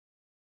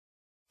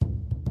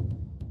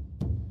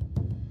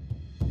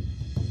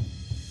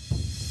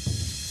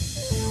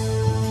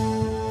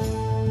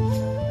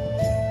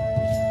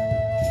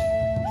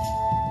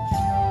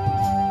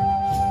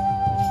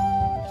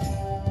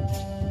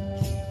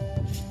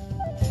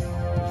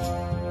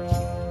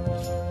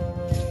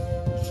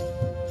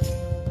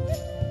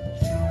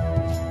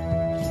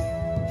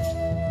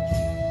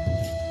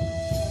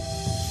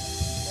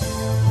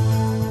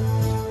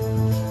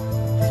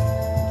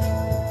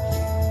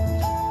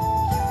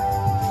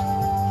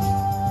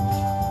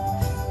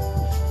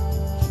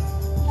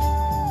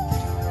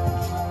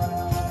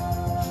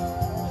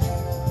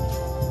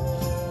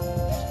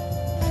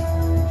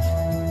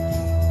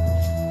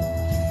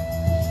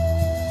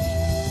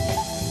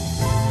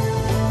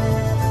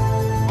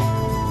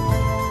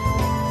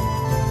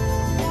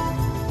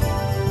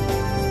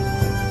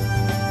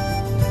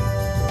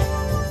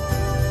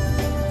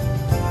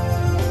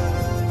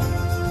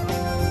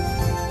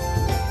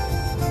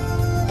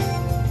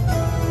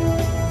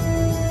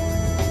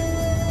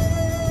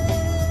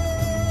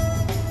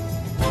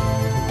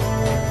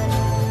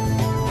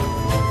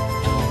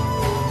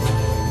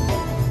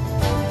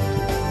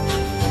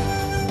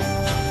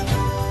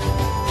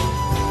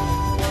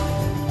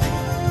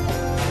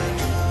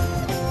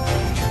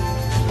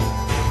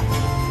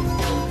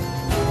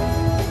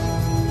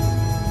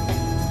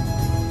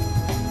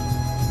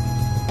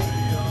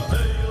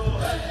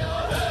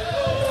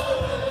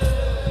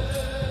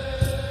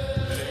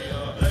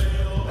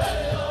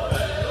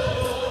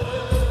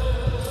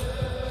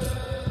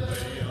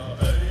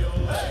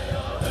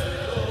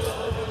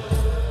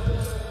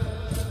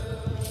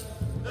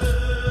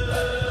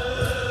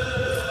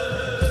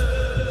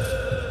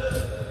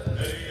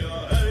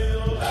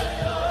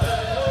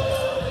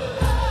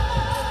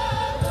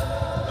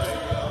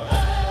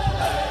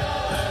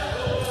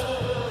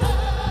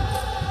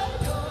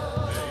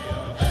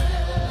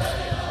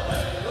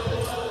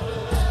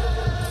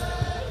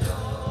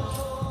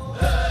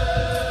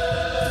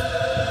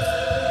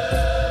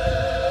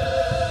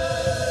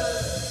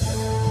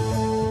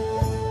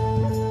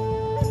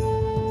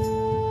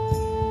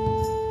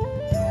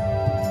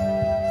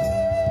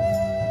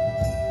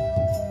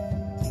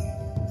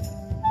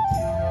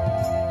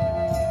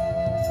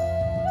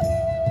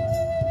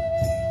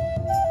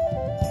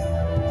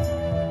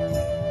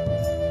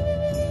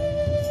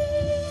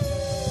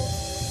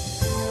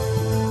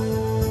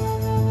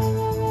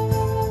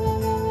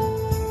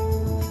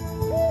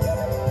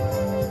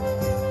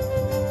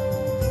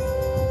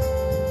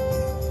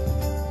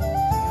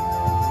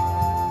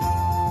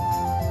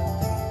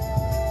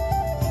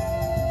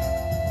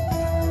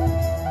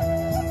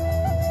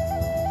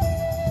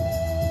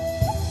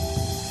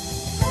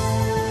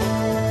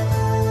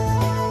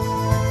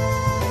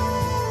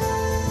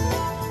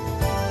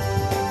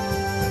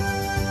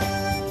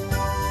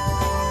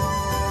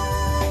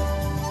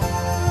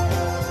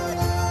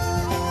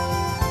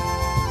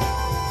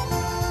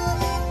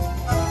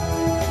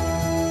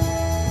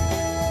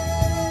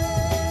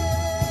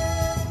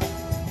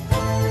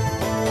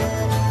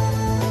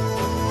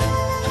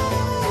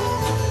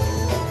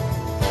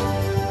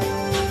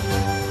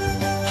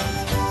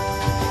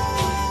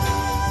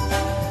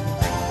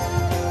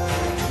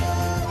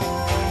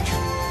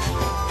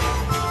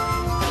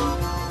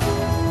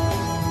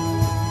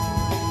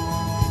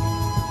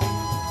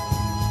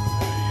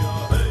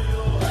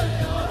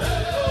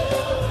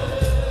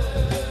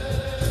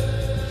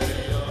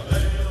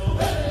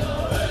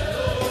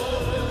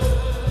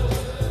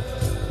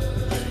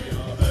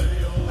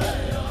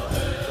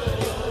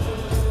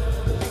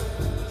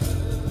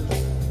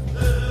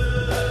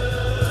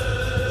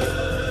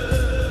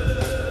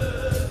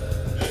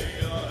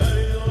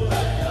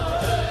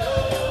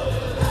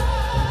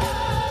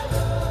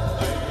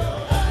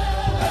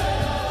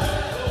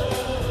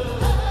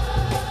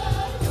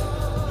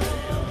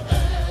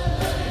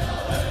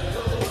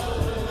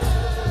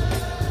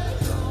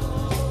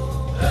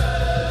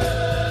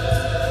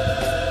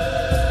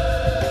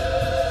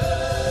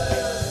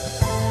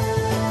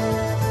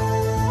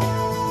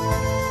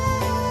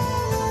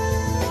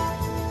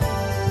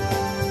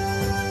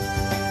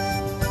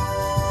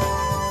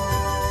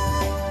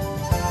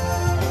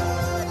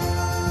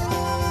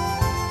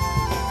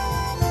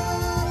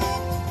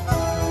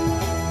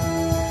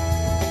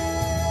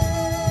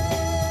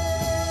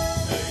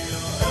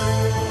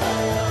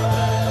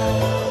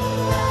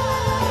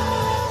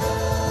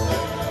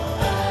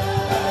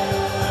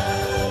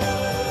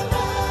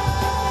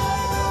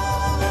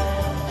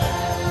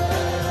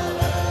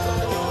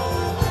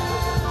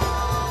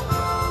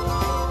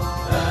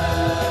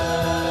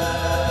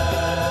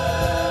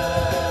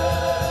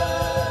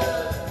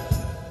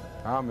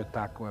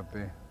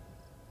metakuepe.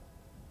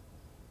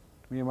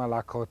 Mi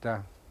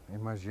malakota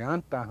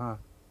imagianta ha.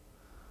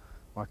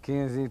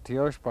 Wakinzi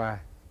tioshpa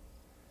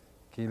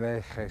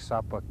kile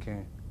sapa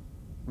kin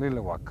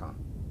lilawakan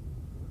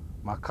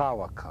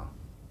makawakan.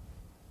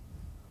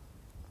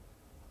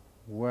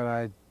 What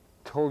I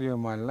told you in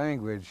my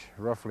language,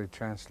 roughly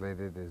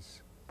translated,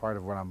 is part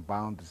of what I'm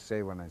bound to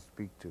say when I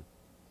speak to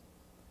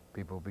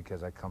people,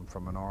 because I come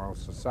from an oral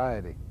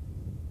society.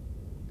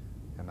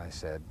 And I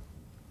said,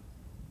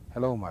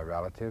 hello, my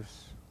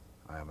relatives.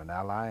 I am an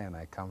ally, and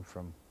I come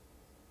from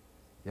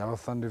Yellow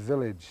Thunder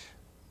Village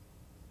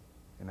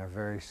in our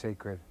very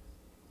sacred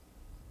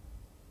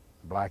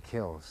Black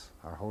Hills,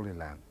 our Holy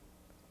Land.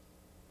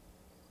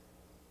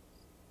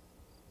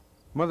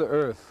 Mother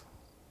Earth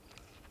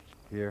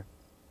here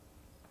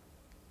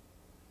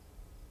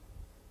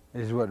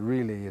is what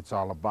really it's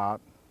all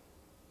about.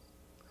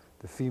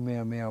 The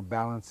female-male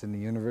balance in the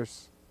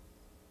universe.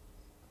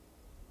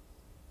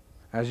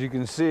 As you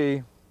can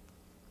see,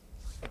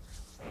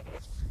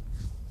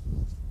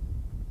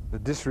 the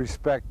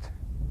disrespect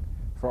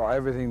for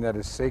everything that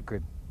is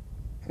sacred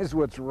is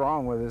what's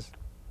wrong with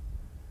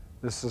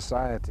this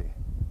society.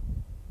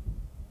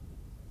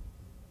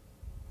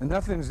 And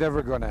nothing's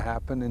ever going to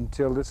happen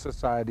until this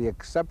society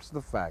accepts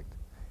the fact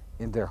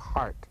in their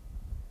heart,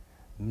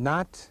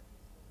 not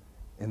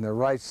in the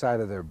right side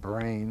of their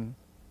brain,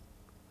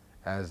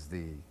 as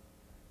the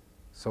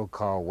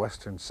so-called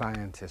Western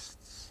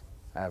scientists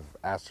have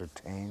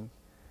ascertained,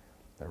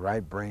 the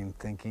right brain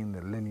thinking,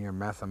 the linear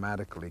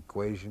mathematical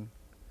equation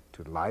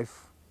to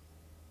life.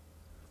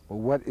 But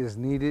what is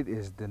needed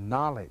is the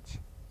knowledge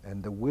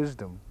and the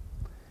wisdom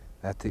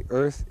that the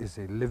earth is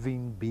a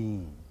living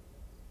being.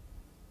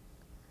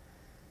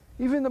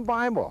 Even the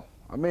Bible,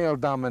 a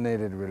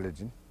male-dominated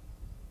religion,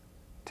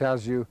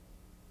 tells you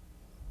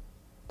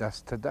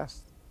dust to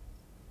dust,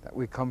 that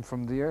we come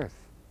from the earth.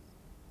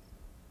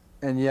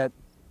 And yet,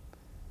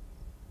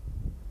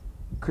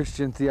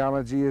 Christian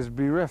theology is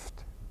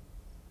bereft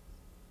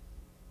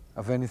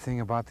of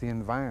anything about the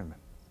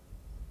environment.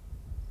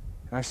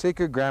 And our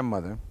sacred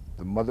grandmother,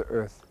 the Mother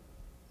Earth,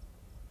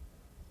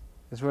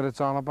 is what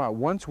it's all about.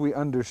 Once we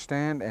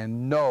understand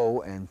and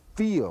know and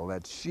feel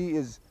that she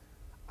is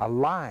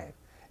alive.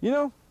 You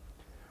know,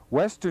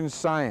 Western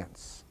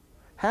science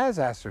has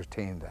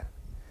ascertained that.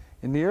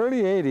 In the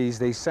early 80s,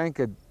 they sank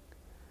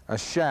a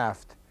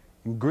shaft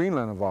in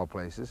Greenland, of all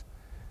places,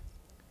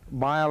 a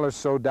mile or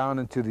so down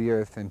into the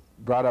earth, and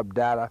brought up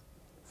data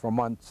for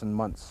months and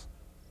months.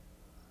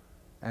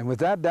 And with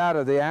that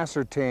data, they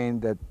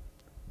ascertained that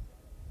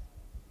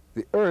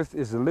the earth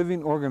is a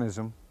living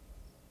organism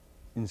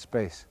in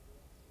space.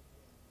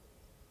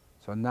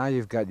 So now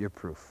you've got your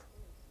proof.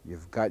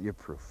 You've got your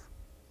proof.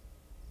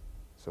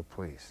 So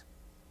please,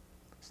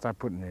 start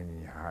putting it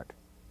in your heart.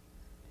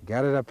 You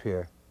got it up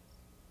here.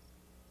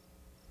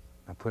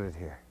 Now put it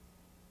here.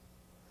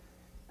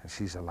 And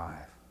she's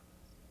alive.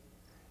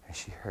 And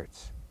she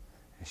hurts.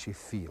 And she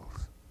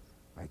feels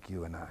like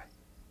you and I.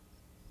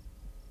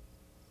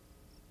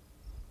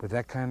 With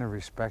that kind of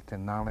respect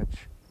and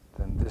knowledge,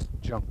 then this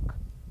junk,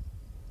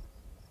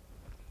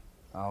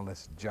 all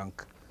this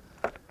junk,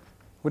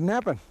 wouldn't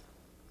happen.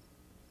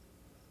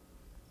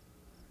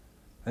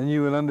 And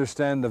you will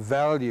understand the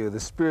value, the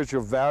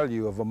spiritual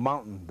value of a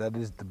mountain that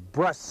is the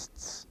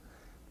breasts.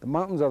 The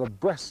mountains are the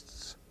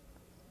breasts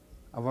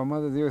of our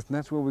Mother the Earth, and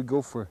that's where we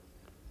go for,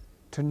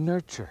 to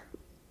nurture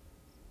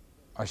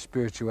our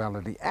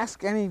spirituality.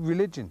 Ask any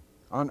religion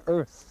on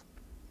earth.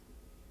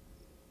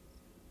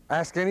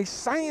 Ask any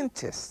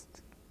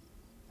scientist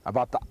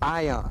about the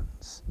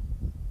ions.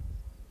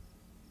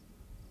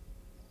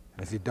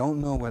 And if you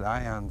don't know what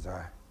ions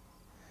are,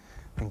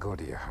 then go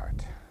to your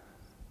heart.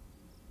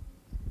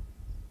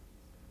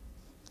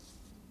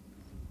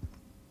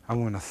 I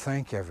want to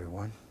thank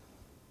everyone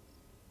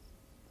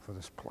for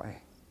this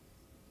play.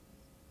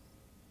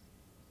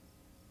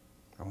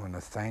 I want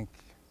to thank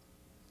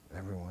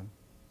everyone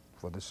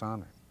for this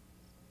honor.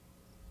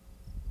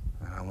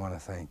 And I want to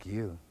thank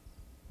you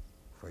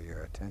for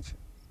your attention.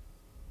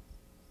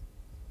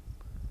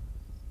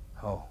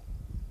 Oh,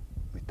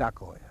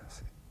 mitako,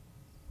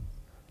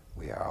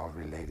 we are all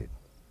related.